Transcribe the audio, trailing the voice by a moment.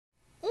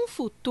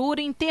futuro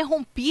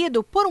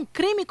interrompido por um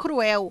crime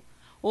cruel.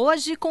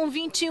 Hoje, com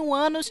 21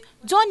 anos,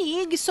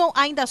 Jhonny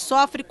ainda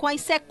sofre com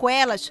as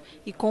sequelas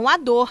e com a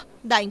dor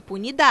da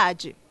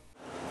impunidade.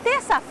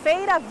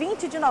 Terça-feira,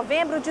 20 de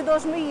novembro de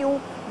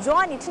 2001.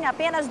 Jhonny tinha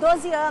apenas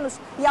 12 anos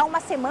e há uma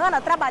semana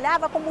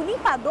trabalhava como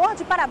limpador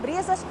de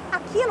para-brisas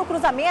aqui no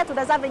cruzamento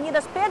das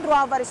avenidas Pedro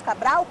Álvares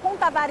Cabral com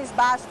Tavares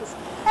Bastos.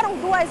 Eram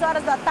 2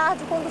 horas da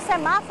tarde quando o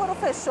semáforo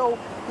fechou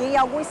e em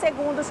alguns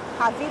segundos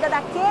a vida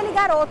daquele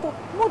garoto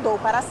mudou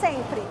para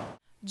sempre.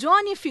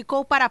 Jhonny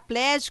ficou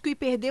paraplégico e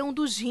perdeu um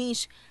dos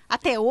rins.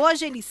 Até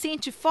hoje ele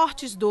sente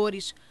fortes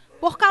dores.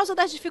 Por causa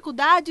das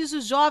dificuldades,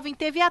 o jovem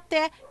teve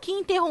até que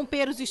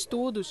interromper os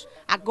estudos.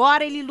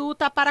 Agora ele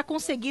luta para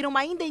conseguir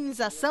uma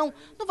indenização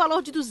no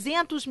valor de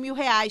R$200 mil.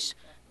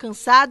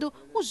 Cansado,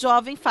 o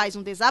jovem faz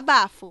um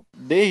desabafo.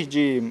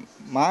 Desde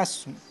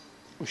março,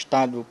 o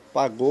Estado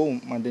pagou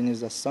uma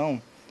indenização,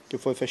 que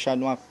foi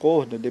fechado um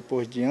acordo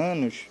depois de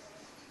anos.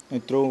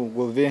 Entrou o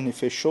governo e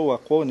fechou o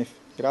acordo,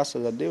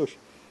 graças a Deus.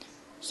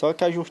 Só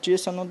que a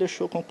Justiça não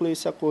deixou concluir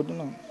esse acordo,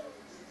 não.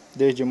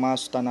 Desde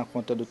março está na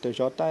conta do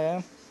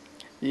TJE.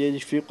 E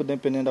eles ficam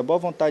dependendo da boa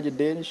vontade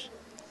deles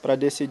para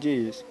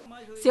decidir isso.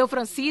 Seu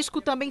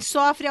Francisco também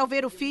sofre ao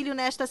ver o filho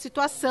nesta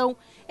situação.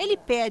 Ele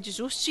pede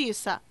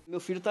justiça. Meu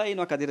filho está aí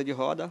numa cadeira de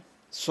roda,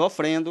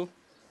 sofrendo,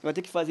 vai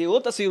ter que fazer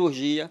outra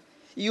cirurgia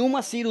e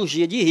uma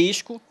cirurgia de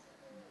risco,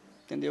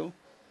 entendeu?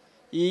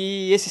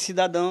 E esse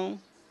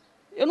cidadão,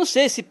 eu não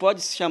sei se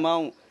pode se chamar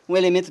um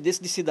elemento desse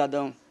de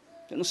cidadão,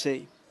 eu não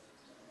sei.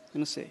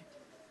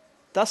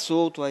 Está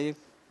solto aí,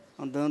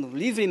 andando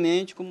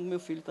livremente, como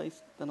meu filho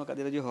está na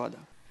cadeira de roda.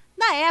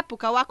 Na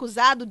época, o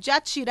acusado de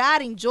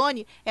atirar em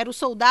Jhonny era o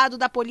soldado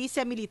da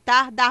Polícia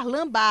Militar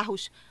Darlan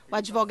Barros. O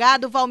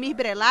advogado Valmir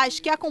Brelas,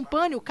 que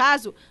acompanha o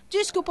caso,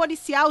 diz que o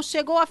policial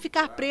chegou a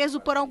ficar preso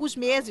por alguns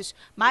meses,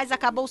 mas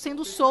acabou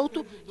sendo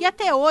solto e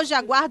até hoje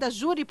aguarda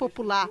júri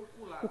popular.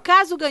 O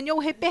caso ganhou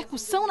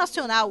repercussão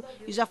nacional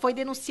e já foi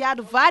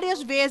denunciado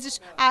várias vezes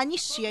à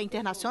Anistia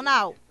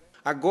Internacional.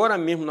 Agora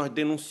mesmo nós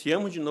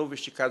denunciamos de novo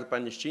este caso para a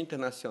Anistia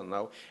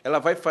Internacional. Ela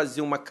vai fazer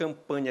uma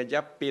campanha de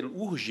apelo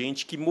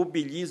urgente que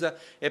mobiliza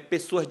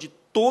pessoas de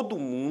todo o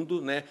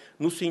mundo, né,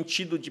 no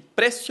sentido de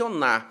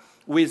pressionar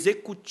o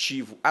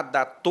Executivo a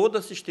dar toda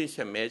a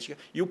assistência médica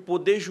e o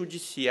Poder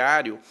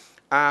Judiciário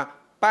a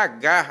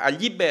pagar, a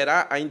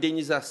liberar a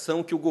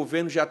indenização que o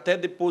governo já até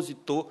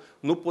depositou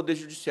no Poder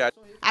Judiciário.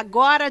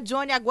 Agora,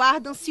 Jhonny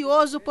aguarda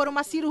ansioso por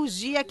uma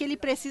cirurgia que ele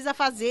precisa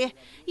fazer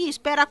e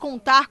espera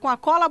contar com a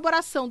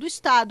colaboração do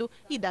Estado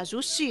e da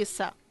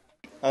Justiça.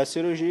 A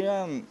cirurgia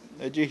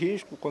é de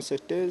risco, com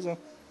certeza,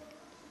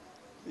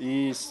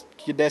 e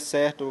que der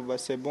certo vai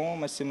ser bom,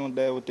 mas se não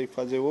der eu vou ter que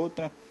fazer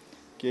outra,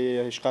 que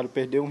arriscaram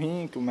perder um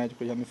rim, que o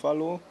médico já me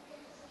falou,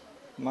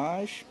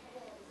 mas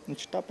a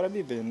gente está para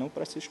viver, não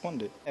para se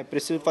esconder. É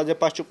preciso fazer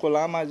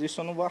particular, mas isso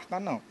eu não vou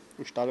arcar não,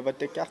 o Estado vai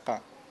ter que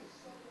arcar.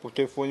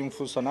 Porque foi um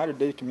funcionário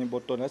dele que me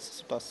botou nessa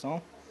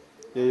situação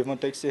e eles vão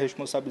ter que se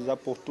responsabilizar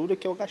por tudo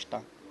que eu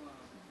gastar.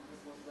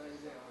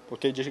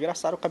 Porque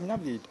desgraçaram com a minha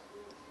vida.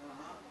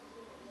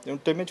 Eu não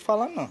tenho medo de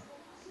falar, não.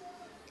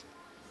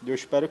 Eu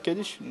espero que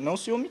eles não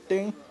se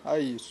omitem a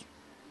isso.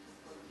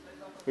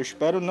 Eu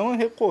espero não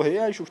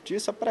recorrer à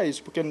justiça para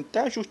isso, porque até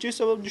a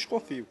justiça eu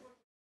desconfio.